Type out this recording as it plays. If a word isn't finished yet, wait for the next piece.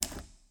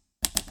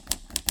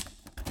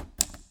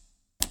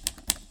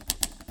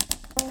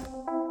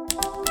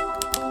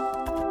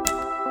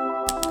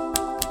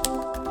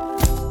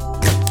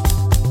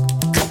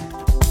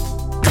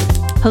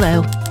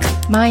Hello,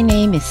 my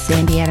name is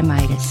Sandy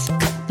Adamitis,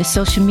 the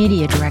social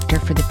media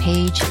director for the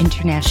Page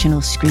International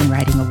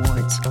Screenwriting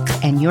Awards,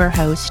 and your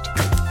host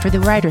for the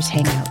Writers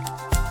Hangout,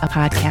 a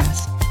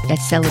podcast that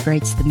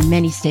celebrates the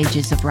many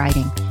stages of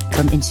writing,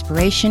 from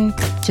inspiration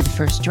to the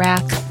first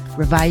draft,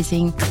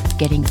 revising,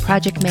 getting a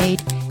project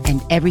made,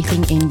 and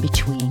everything in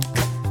between.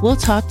 We'll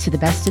talk to the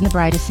best and the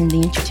brightest in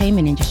the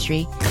entertainment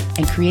industry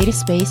and create a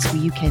space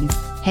where you can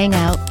hang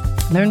out,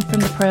 learn from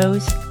the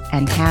pros,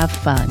 and have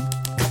fun.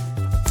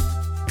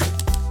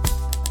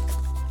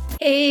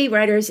 Hey,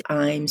 writers,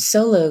 I'm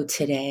solo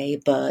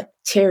today, but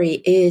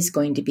Terry is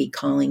going to be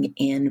calling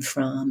in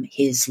from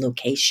his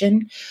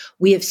location.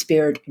 We have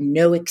spared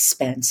no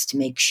expense to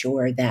make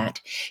sure that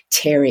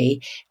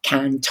Terry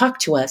can talk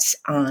to us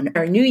on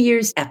our New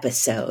Year's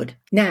episode.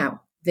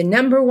 Now, the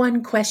number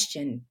one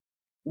question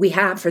we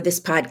have for this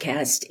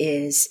podcast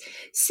is,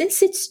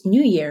 since it's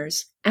New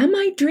Year's, am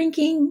I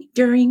drinking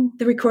during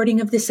the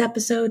recording of this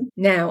episode?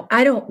 Now,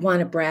 I don't want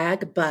to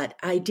brag, but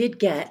I did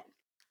get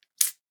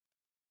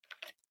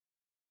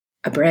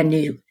a brand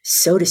new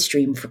Soda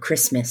Stream for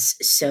Christmas.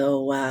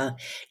 So,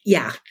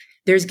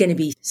 there's going to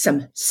be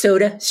some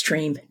Soda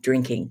Stream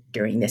drinking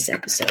during this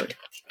episode.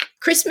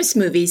 Christmas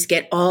movies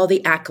get all the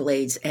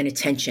accolades and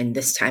attention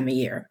this time of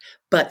year,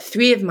 but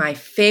three of my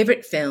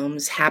favorite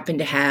films happen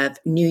to have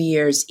New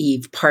Year's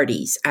Eve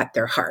parties at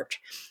their heart.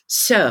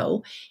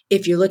 So,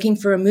 if you're looking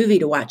for a movie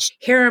to watch,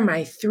 here are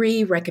my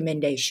three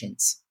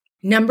recommendations.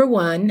 Number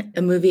one,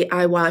 a movie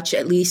I watch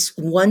at least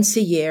once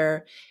a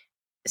year,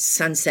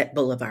 Sunset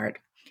Boulevard.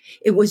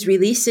 It was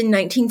released in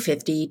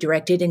 1950,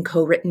 directed and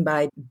co-written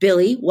by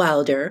Billy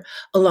Wilder,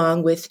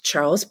 along with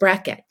Charles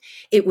Brackett.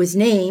 It was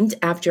named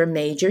after a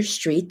major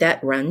street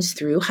that runs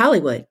through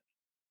Hollywood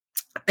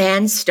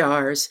and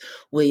stars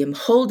William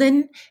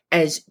Holden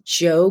as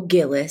Joe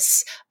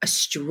Gillis, a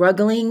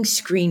struggling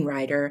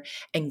screenwriter,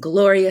 and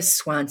Gloria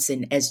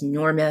Swanson as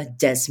Norma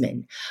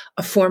Desmond,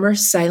 a former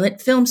silent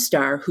film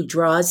star who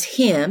draws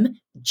him,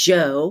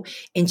 Joe,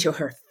 into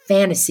her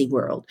fantasy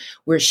world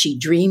where she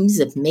dreams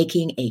of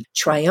making a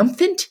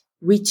triumphant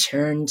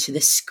return to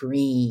the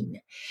screen.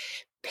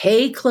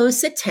 Pay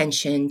close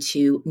attention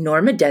to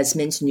Norma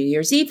Desmond's New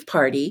Year's Eve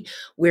party,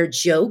 where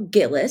Joe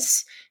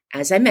Gillis,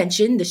 as I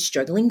mentioned, the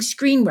struggling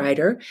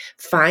screenwriter,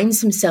 finds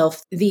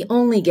himself the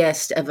only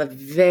guest of a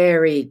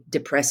very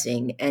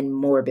depressing and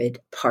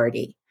morbid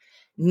party.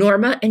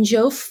 Norma and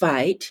Joe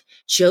fight.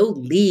 Joe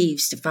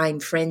leaves to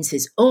find friends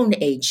his own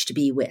age to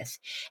be with.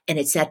 And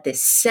it's at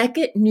this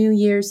second New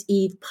Year's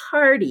Eve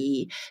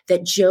party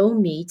that Joe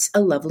meets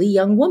a lovely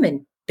young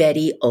woman,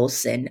 Betty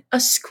Olson, a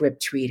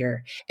script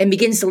reader, and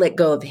begins to let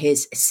go of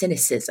his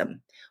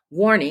cynicism.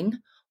 Warning,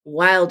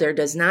 Wilder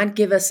does not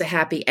give us a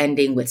happy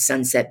ending with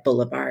Sunset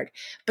Boulevard,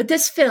 but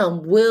this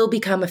film will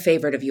become a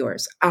favorite of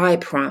yours, I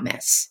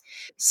promise.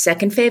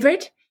 Second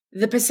favorite?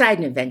 The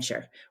Poseidon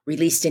Adventure,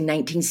 released in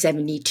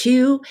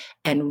 1972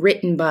 and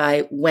written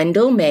by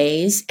Wendell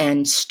Mays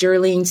and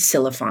Sterling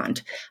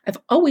Silliphant. I've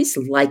always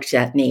liked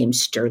that name,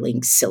 Sterling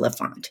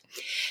Silliphant.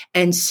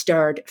 And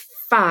starred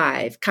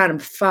five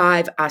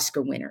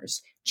Oscar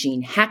winners: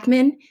 Gene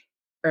Hackman,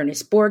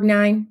 Ernest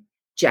Borgnine,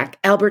 Jack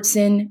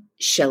Albertson,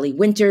 Shelley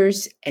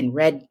Winters, and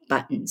Red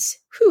Buttons.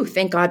 Whew,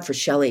 thank God for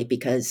Shelley,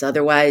 because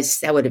otherwise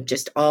that would have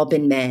just all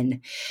been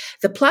men.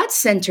 The plot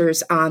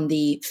centers on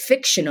the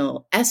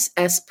fictional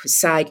SS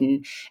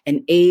Poseidon,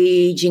 an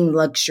aging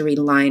luxury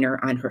liner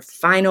on her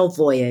final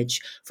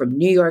voyage from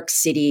New York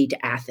City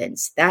to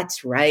Athens.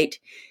 That's right.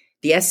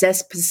 The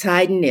SS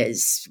Poseidon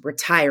is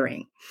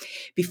retiring.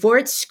 Before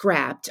it's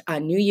scrapped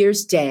on New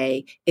Year's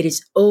Day, it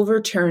is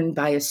overturned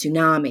by a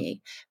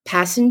tsunami.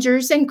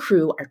 Passengers and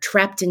crew are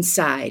trapped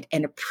inside,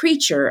 and a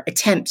preacher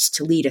attempts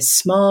to lead a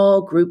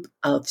small group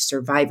of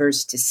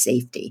survivors to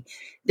safety.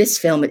 This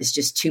film is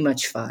just too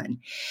much fun.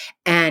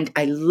 And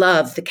I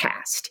love the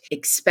cast,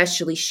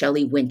 especially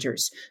Shelley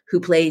Winters, who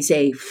plays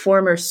a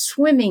former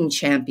swimming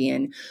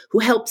champion who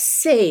helps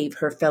save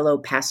her fellow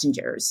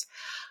passengers.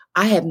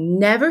 I have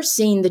never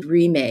seen the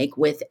remake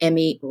with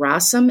Emmy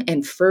Rossum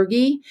and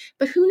Fergie,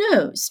 but who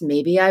knows?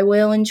 Maybe I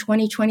will in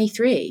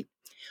 2023.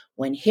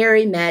 When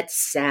Harry Met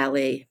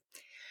Sally.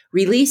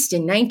 Released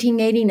in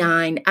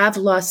 1989, I've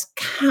lost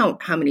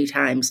count how many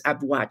times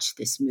I've watched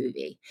this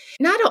movie.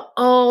 Not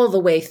all the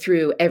way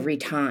through every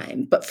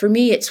time, but for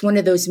me, it's one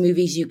of those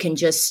movies you can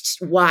just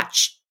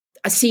watch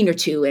a scene or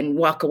two and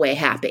walk away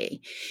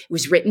happy. It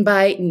was written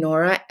by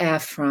Nora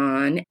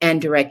Ephron and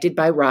directed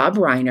by Rob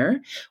Reiner.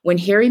 When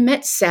Harry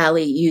Met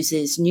Sally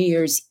uses New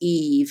Year's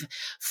Eve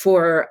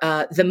for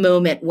the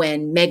moment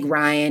when Meg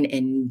Ryan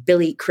and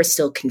Billy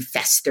Crystal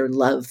confess their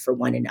love for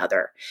one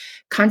another.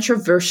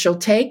 Controversial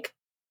take.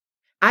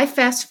 I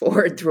fast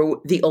forward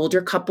through the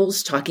older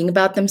couples talking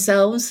about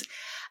themselves.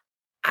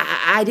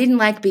 I didn't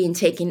like being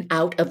taken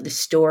out of the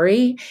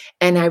story.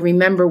 And I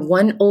remember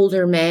one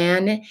older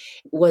man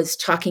was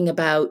talking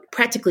about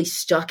practically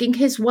stalking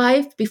his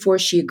wife before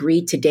she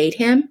agreed to date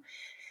him.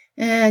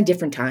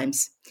 Different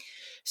times.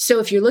 So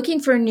if you're looking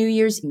for a New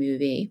Year's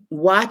movie,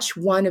 watch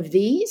one of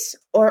these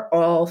or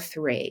all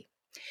three.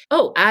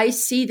 Oh, I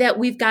see that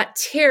we've got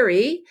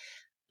Terry.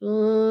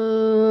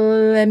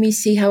 Let me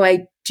see how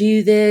I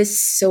do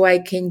this so I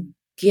can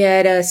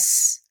get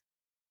us.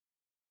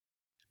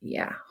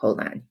 Yeah, hold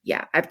on.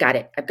 Yeah, I've got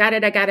it. I got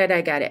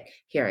it.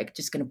 Here, I'm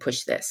just going to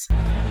push this.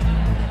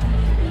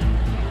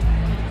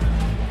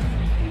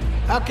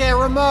 Okay,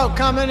 remote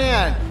coming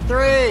in.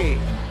 3,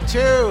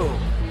 2,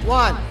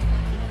 1.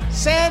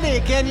 Sandy,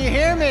 can you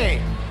hear me?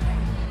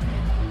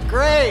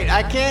 Great,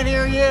 I can't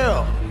hear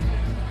you.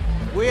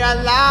 We are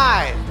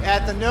live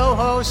at the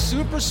NoHo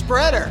Super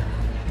Spreader.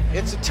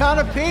 It's a ton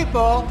of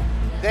people.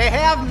 They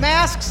have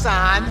masks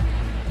on,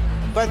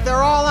 but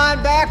they're all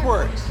on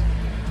backwards.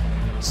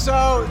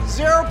 So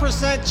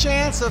 0%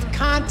 chance of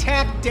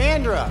contact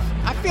dandruff.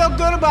 I feel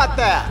good about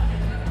that.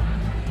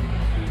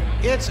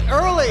 It's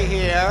early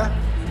here,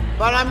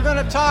 but I'm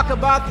going to talk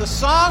about the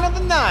song of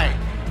the night.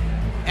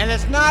 And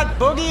it's not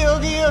Boogie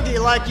Oogie Oogie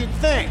like you'd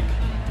think.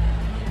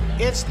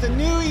 It's the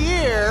new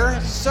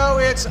year, so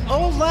it's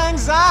Auld Lang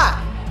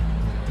Syne.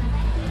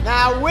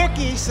 Now,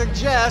 Wiki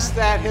suggests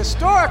that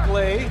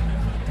historically,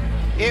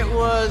 it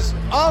was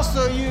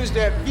also used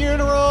at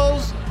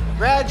funerals,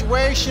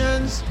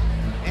 graduations,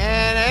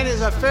 and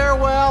is a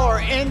farewell or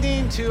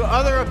ending to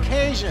other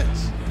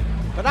occasions.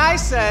 But I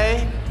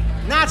say,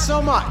 not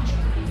so much,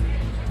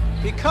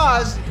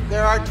 because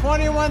there are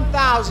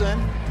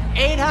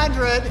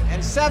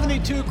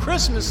 21,872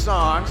 Christmas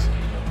songs.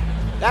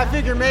 That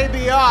figure may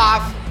be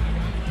off,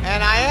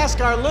 and I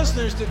ask our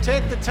listeners to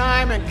take the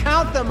time and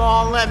count them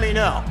all and let me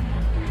know.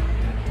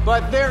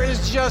 But there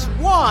is just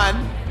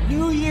one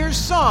New Year's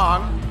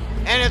song,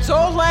 and it's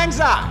Auld Lang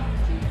Syne.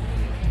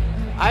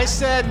 I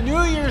said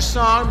New Year's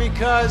song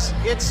because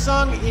it's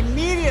sung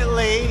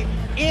immediately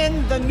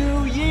in the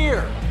new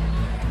year.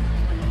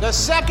 The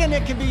second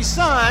it can be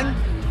sung,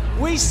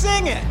 we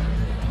sing it.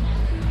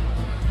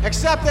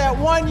 Except that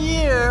one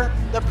year,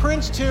 the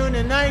Prince tune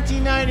in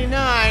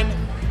 1999,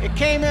 it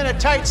came in a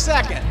tight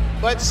second.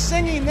 But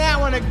singing that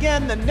one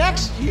again the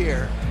next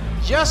year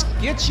just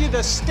gets you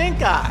the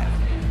stink eye.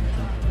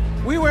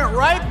 We went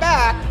right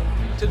back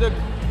to the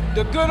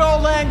good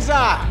old Lang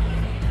Syne.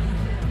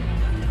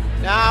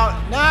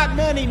 Now, not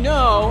many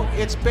know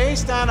it's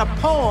based on a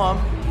poem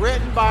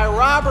written by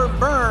Robert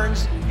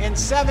Burns in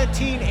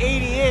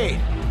 1788,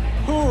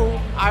 who,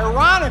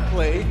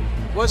 ironically,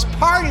 was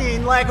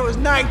partying like it was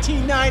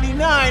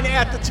 1999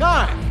 at the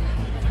time.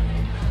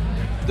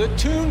 The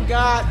tune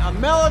got a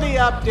melody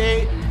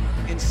update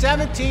in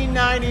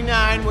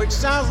 1799, which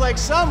sounds like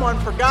someone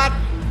forgot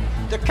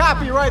to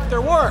copyright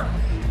their work.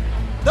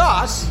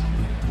 Thus,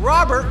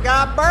 Robert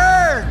got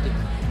burned.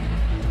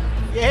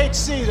 You hate to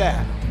see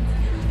that.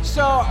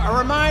 So, a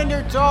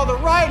reminder to all the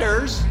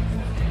writers,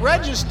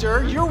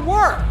 register your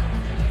work.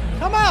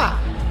 Come on.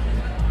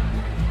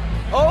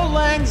 Auld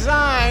Lang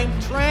Syne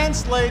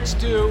translates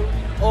to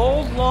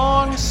old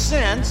long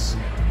since,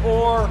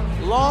 or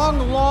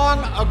long,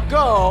 long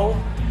ago,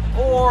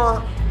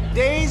 or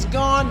days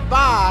gone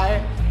by,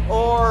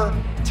 or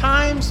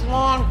times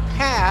long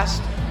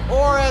past,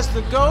 or as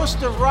the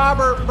ghost of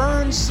Robert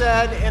Burns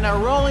said in a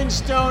Rolling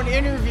Stone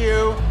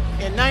interview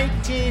in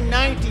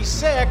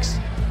 1996,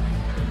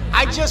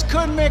 I just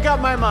couldn't make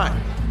up my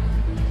mind.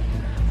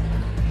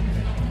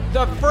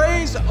 The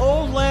phrase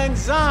Auld Lang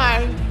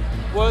Syne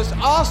was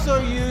also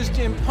used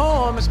in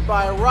poems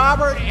by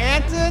Robert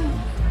Anton,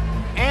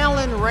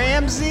 Alan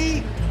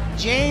Ramsey,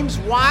 James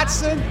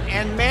Watson,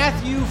 and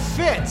Matthew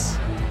Fitz.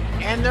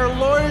 And their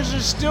lawyers are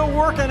still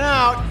working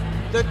out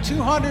the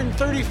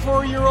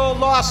 234-year-old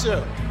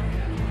lawsuit.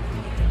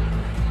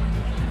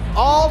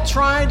 All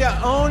trying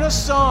to own a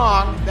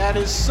song that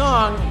is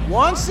sung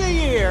once a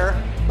year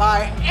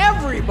by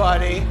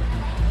everybody,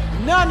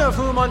 none of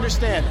whom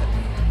understand it.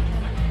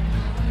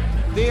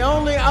 The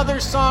only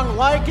other song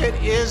like it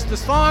is the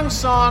song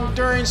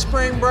during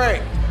spring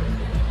break.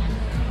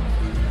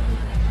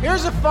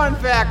 Here's a fun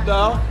fact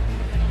though.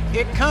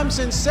 It comes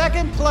in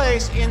second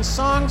place in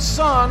songs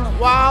sung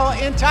while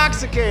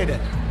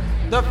intoxicated.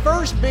 The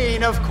first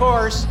being, of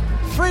course,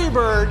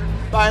 Freebird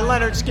by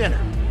Lynyrd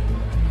Skynyrd.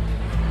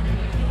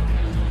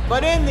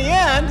 But in the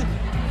end,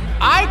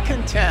 I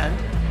contend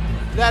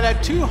that a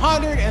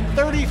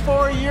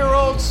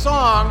 234-year-old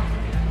song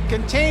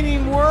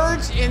containing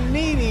words and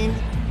meaning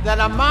that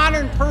a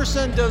modern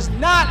person does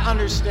not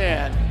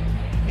understand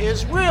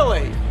is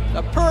really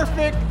the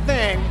perfect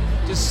thing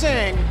to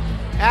sing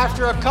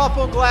after a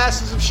couple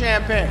glasses of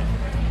champagne.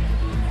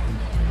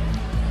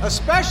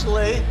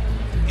 Especially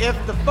if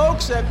the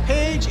folks at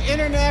Page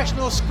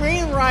International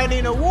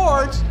Screenwriting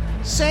Awards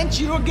sent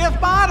you a gift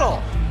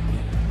bottle.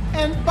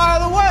 And by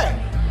the way,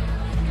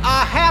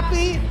 a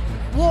happy,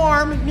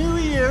 warm New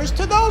Year's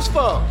to those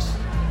folks.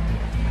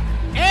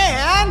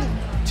 And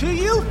to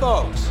you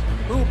folks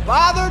who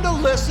bother to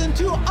listen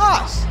to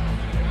us.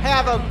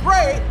 Have a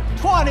great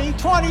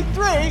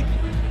 2023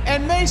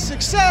 and may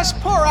success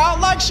pour out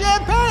like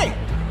champagne.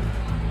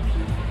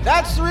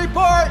 That's the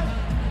report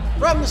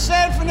from the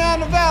San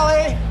Fernando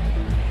Valley.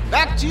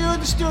 Back to you in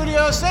the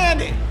studio,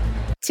 Sandy.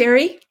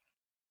 Terry?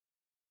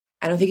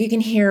 I don't think you can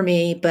hear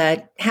me,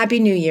 but Happy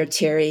New Year,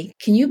 Terry.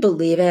 Can you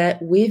believe it?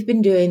 We've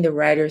been doing the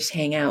Writers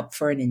Hangout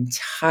for an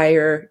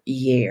entire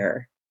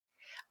year.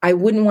 I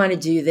wouldn't want to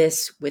do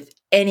this with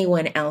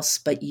anyone else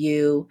but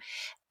you,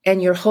 and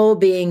your whole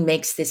being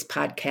makes this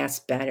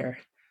podcast better.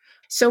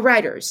 So,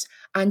 writers,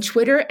 on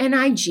Twitter and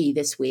IG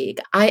this week,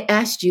 I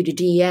asked you to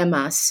DM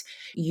us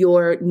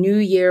your New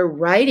Year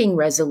writing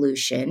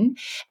resolution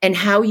and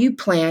how you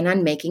plan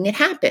on making it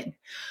happen.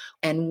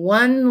 And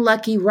one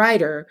lucky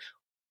writer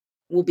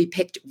will be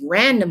picked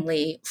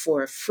randomly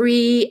for a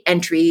free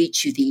entry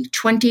to the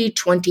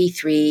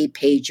 2023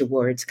 Page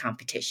Awards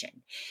competition.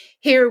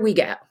 Here we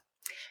go.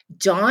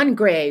 Dawn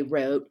Gray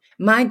wrote,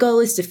 "My goal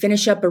is to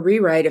finish up a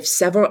rewrite of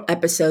several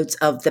episodes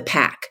of The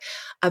Pack.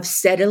 I've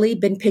steadily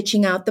been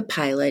pitching out the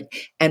pilot,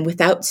 and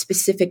without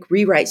specific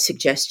rewrite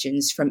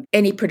suggestions from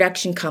any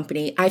production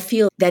company, I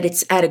feel that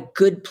it's at a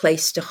good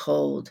place to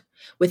hold.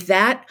 With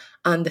that,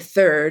 on the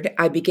 3rd,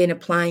 I begin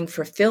applying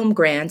for film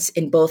grants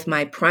in both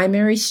my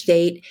primary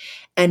state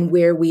and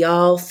where we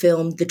all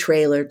filmed the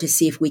trailer to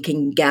see if we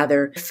can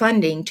gather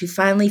funding to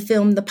finally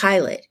film the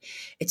pilot.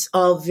 It's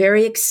all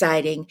very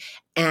exciting,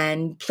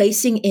 and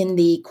placing in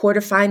the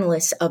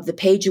quarterfinalists of the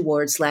Page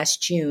Awards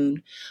last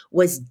June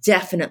was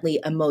definitely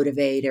a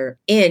motivator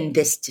in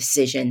this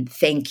decision.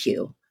 Thank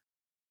you."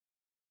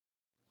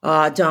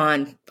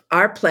 Dawn,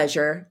 our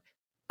pleasure.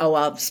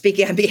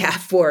 Speaking on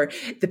behalf for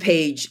the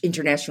Page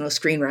International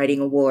Screenwriting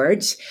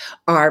Awards,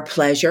 our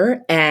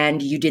pleasure.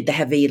 And you did the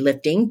heavy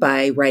lifting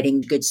by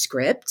writing a good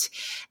script.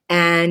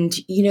 And,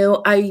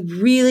 I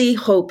really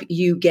hope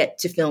you get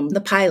to film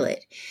the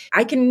pilot.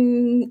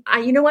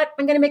 You know what?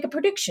 I'm going to make a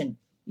prediction.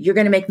 You're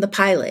going to make the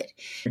pilot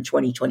in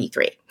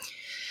 2023.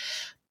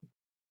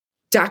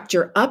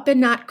 Dr. Up and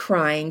Not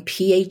Crying,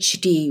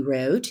 PhD,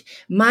 wrote,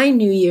 "My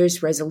New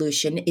Year's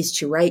resolution is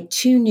to write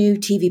 2 new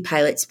TV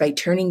pilots by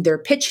turning their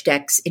pitch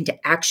decks into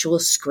actual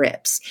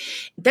scripts."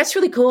 That's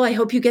really cool. I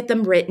hope you get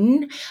them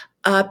written.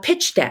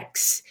 Pitch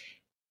decks.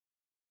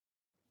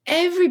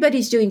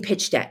 Everybody's doing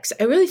pitch decks.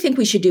 I really think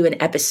we should do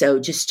an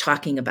episode just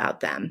talking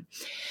about them.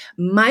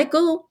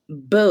 Michael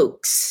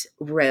Boakes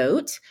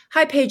wrote,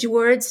 "Hi, Page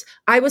Awards.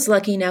 I was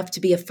lucky enough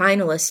to be a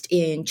finalist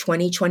in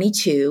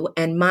 2022,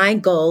 and my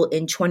goal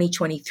in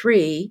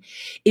 2023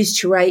 is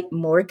to write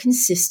more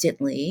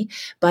consistently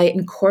by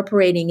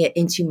incorporating it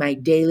into my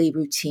daily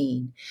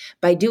routine.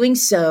 By doing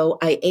so,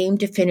 I aim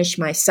to finish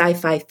my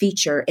sci-fi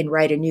feature and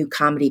write a new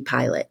comedy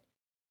pilot."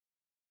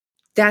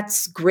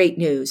 That's great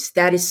news.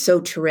 That is so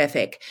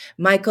terrific.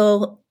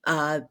 Michael,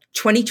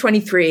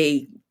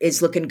 2023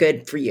 is looking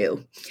good for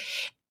you.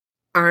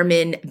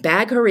 Armin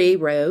Baghari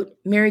wrote,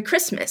 "Merry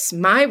Christmas.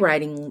 My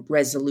writing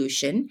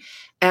resolution,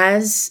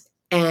 as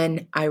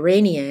an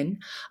Iranian,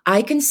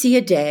 I can see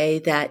a day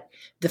that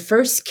the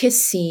first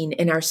kiss scene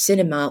in our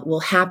cinema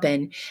will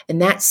happen,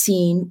 and that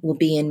scene will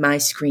be in my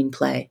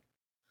screenplay."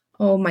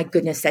 Oh my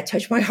goodness, that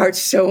touched my heart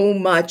so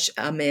much,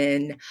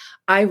 Amin.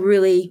 I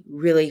really,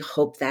 really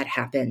hope that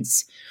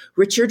happens.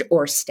 Richard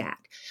Orstad,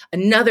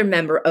 another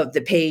member of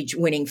the Page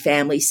winning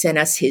family, sent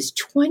us his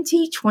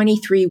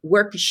 2023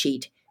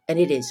 worksheet, and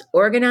it is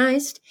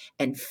organized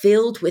and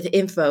filled with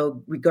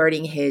info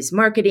regarding his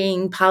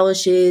marketing,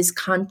 polishes,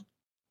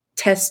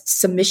 contest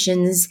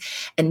submissions,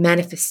 and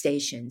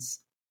manifestations.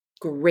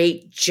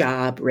 Great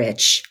job,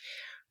 Rich.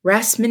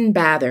 Rasmin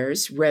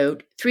Bathers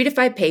wrote, 3 to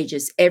 5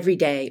 pages every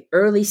day,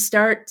 early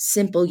start,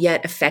 simple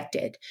yet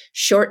effective,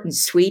 short and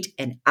sweet,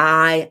 and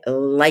I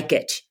like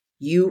it.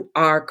 You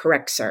are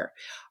correct, sir.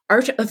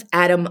 Art of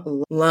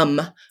Adam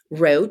Lum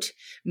wrote,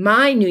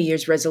 "My New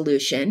Year's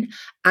resolution,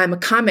 I'm a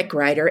comic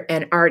writer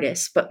and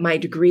artist, but my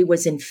degree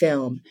was in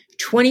film.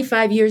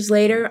 25 years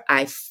later,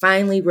 I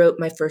finally wrote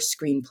my first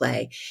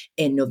screenplay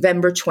in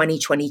November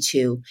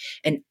 2022,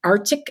 an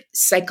Arctic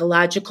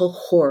psychological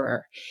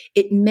horror.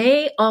 It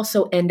may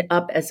also end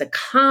up as a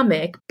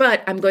comic,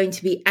 but I'm going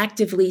to be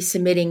actively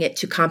submitting it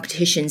to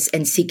competitions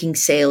and seeking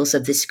sales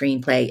of the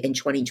screenplay in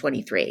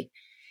 2023.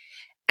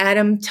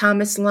 Adam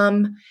Thomas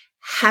Lum,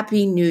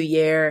 Happy New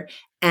Year,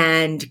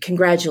 and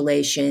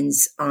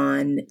congratulations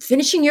on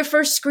finishing your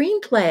first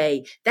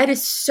screenplay. That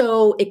is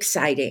so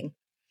exciting.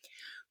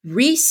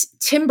 Reese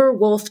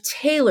Timberwolf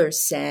Taylor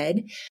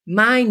said,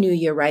 "My New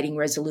Year writing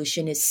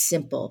resolution is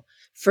simple.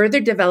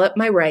 Further develop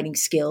my writing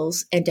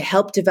skills and to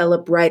help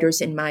develop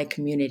writers in my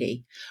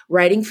community.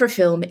 Writing for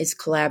film is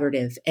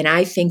collaborative, and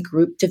I think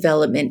group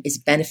development is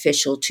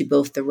beneficial to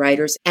both the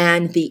writers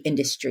and the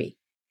industry."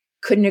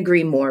 Couldn't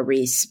agree more,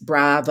 Reese.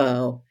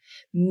 Bravo.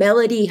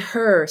 Melody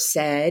Herr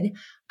said,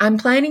 "I'm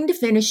planning to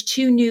finish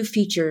 2 new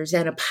features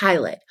and a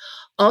pilot.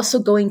 Also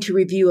going to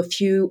review a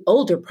few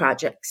older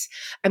projects.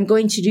 I'm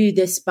going to do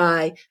this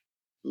by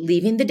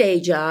leaving the day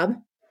job."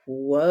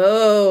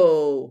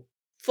 Whoa.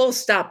 Full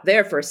stop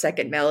there for a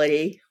second,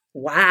 Melody.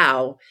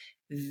 Wow.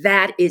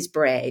 That is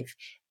brave.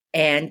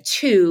 And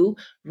 2,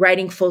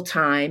 writing full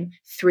time.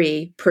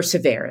 3,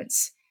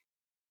 perseverance.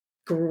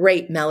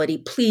 Great, Melody.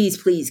 Please,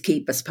 please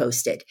keep us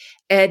posted.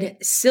 Ed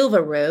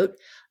Silva wrote,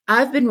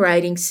 I've been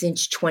writing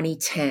since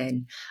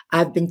 2010.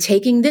 I've been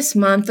taking this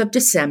month of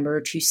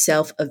December to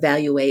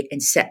self-evaluate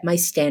and set my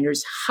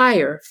standards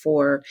higher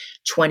for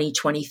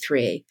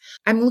 2023.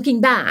 I'm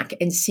looking back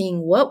and seeing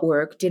what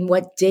worked and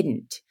what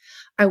didn't.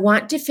 I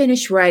want to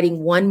finish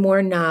writing one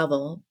more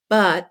novel,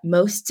 but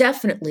most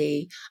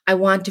definitely, I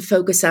want to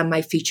focus on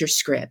my feature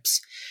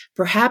scripts.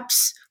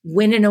 Perhaps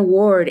win an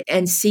award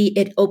and see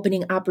it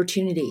opening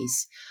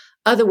opportunities.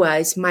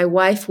 Otherwise, my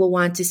wife will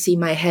want to see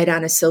my head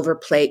on a silver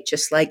plate,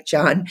 just like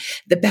John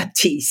the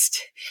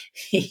Baptiste.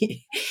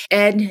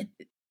 And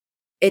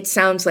it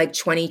sounds like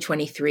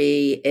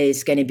 2023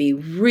 is going to be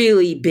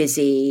really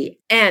busy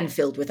and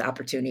filled with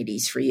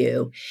opportunities for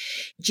you.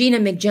 Gina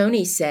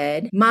McJoney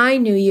said, my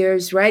New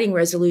Year's writing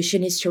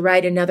resolution is to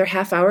write another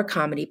half-hour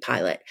comedy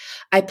pilot.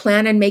 I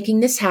plan on making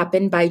this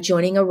happen by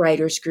joining a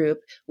writers group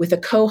with a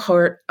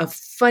cohort of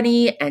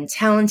funny and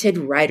talented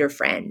writer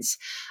friends.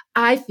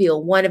 I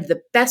feel one of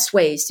the best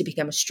ways to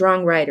become a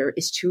strong writer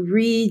is to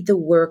read the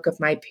work of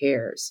my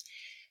peers.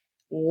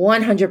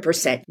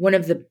 100%. One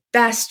of the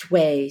best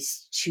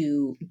ways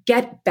to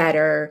get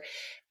better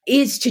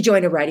is to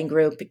join a writing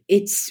group.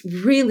 It's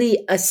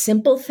really a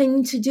simple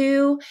thing to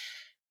do,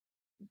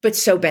 but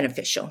so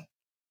beneficial.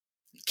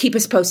 Keep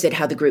us posted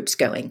how the group's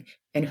going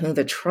and who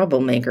the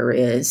troublemaker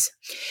is.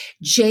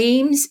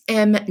 James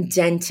M.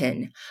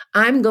 Denton.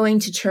 I'm going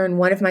to turn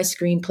one of my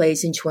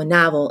screenplays into a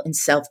novel and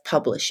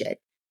self-publish it.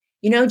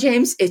 You know,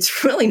 James,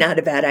 it's really not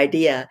a bad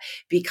idea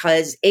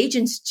because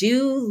agents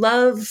do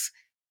love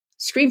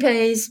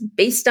screenplays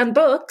based on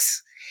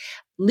books.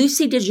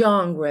 Lucy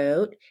DeJong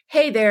wrote,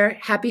 hey there,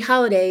 happy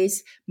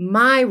holidays.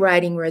 My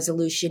writing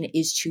resolution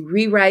is to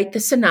rewrite the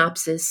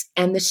synopsis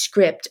and the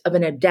script of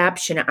an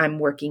adaptation I'm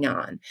working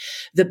on.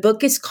 The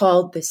book is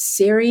called The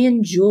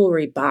Syrian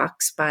Jewelry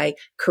Box by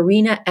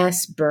Karina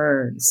S.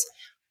 Burns.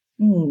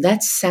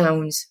 That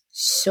sounds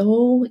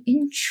so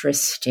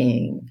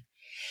interesting.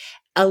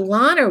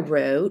 Alana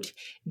wrote,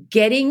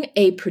 getting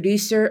a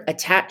producer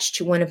attached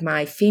to one of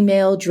my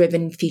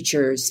female-driven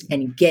features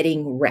and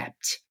getting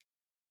repped.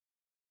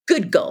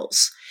 Good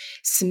goals.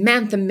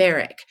 Samantha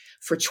Merrick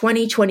for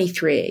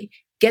 2023.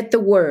 Get the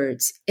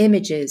words,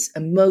 images,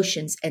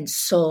 emotions, and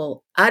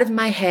soul out of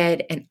my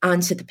head and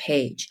onto the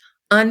page,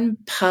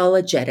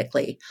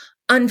 unapologetically,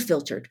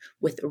 unfiltered,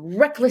 with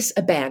reckless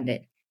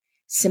abandon.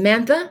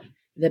 Samantha,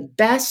 the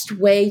best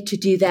way to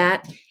do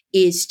that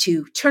is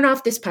to turn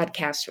off this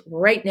podcast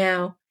right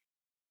now,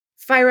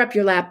 fire up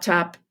your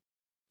laptop,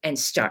 and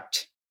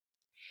start.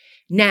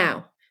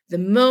 Now, the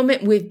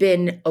moment we've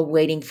been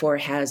awaiting for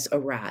has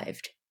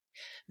arrived.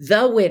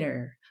 The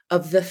winner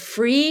of the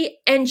free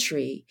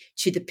entry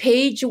to the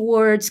Page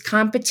Awards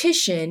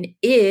competition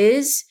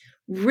is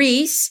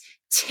Reese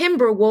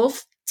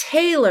Timberwolf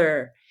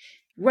Taylor.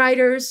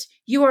 Writers,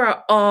 you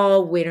are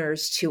all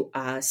winners to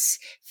us.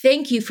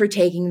 Thank you for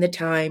taking the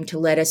time to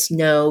let us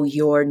know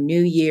your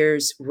New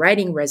Year's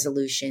writing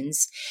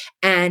resolutions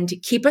and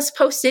keep us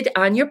posted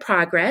on your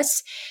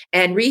progress.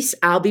 And Reese,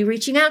 I'll be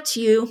reaching out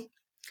to you.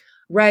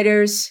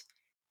 Writers,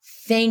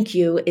 thank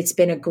you. It's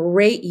been a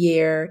great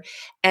year,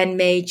 and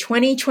may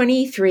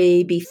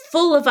 2023 be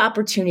full of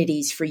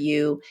opportunities for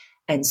you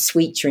and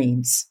sweet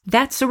dreams.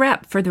 That's a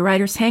wrap for the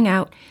Writers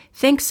Hangout.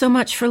 Thanks so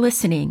much for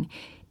listening.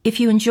 If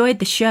you enjoyed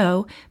the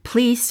show,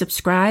 please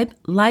subscribe,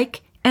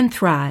 like, and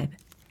thrive.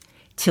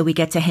 Till we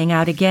get to hang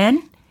out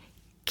again,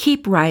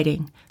 keep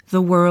writing. The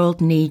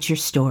world needs your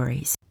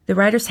stories. The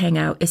Writers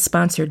Hangout is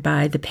sponsored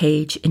by the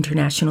Page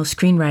International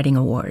Screenwriting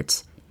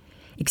Awards.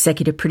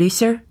 Executive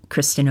producer,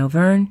 Kristen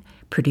O'Verne.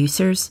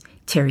 Producers,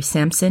 Terry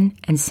Sampson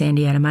and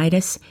Sandy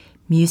Adamitis.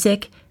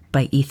 Music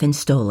by Ethan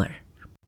Stoller.